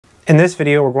In this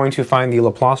video, we're going to find the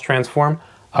Laplace transform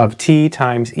of t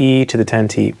times e to the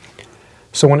 10t.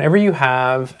 So whenever you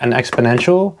have an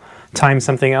exponential times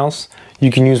something else,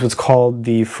 you can use what's called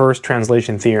the first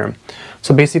translation theorem.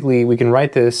 So basically, we can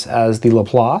write this as the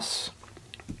Laplace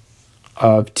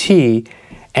of t,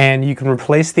 and you can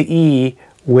replace the e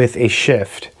with a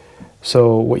shift.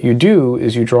 So what you do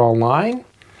is you draw a line,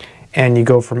 and you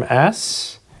go from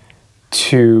s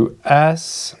to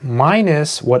s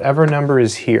minus whatever number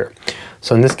is here.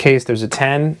 So in this case, there's a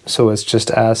 10, so it's just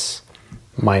s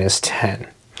minus 10.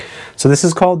 So this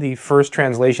is called the first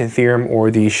translation theorem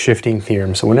or the shifting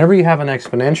theorem. So whenever you have an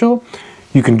exponential,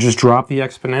 you can just drop the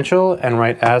exponential and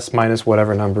write s minus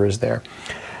whatever number is there.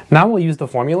 Now we'll use the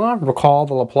formula. Recall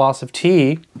the Laplace of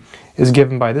t is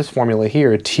given by this formula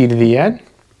here. T to the n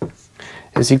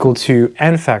is equal to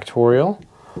n factorial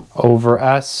over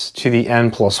s to the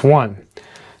n plus 1.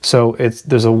 So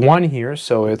there's a 1 here,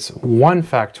 so it's 1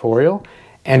 factorial,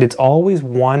 and it's always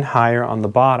 1 higher on the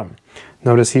bottom.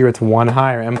 Notice here it's 1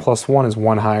 higher. n plus 1 is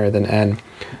 1 higher than n.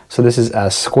 So this is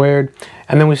s squared.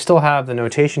 And then we still have the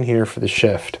notation here for the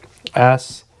shift.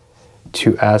 S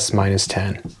to s minus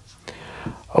 10.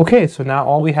 Okay, so now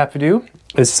all we have to do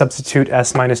is substitute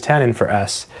s minus 10 in for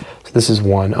s. So this is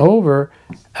 1 over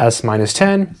s minus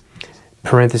 10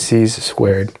 parentheses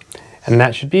squared. And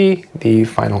that should be the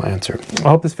final answer. I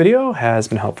hope this video has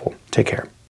been helpful. Take care.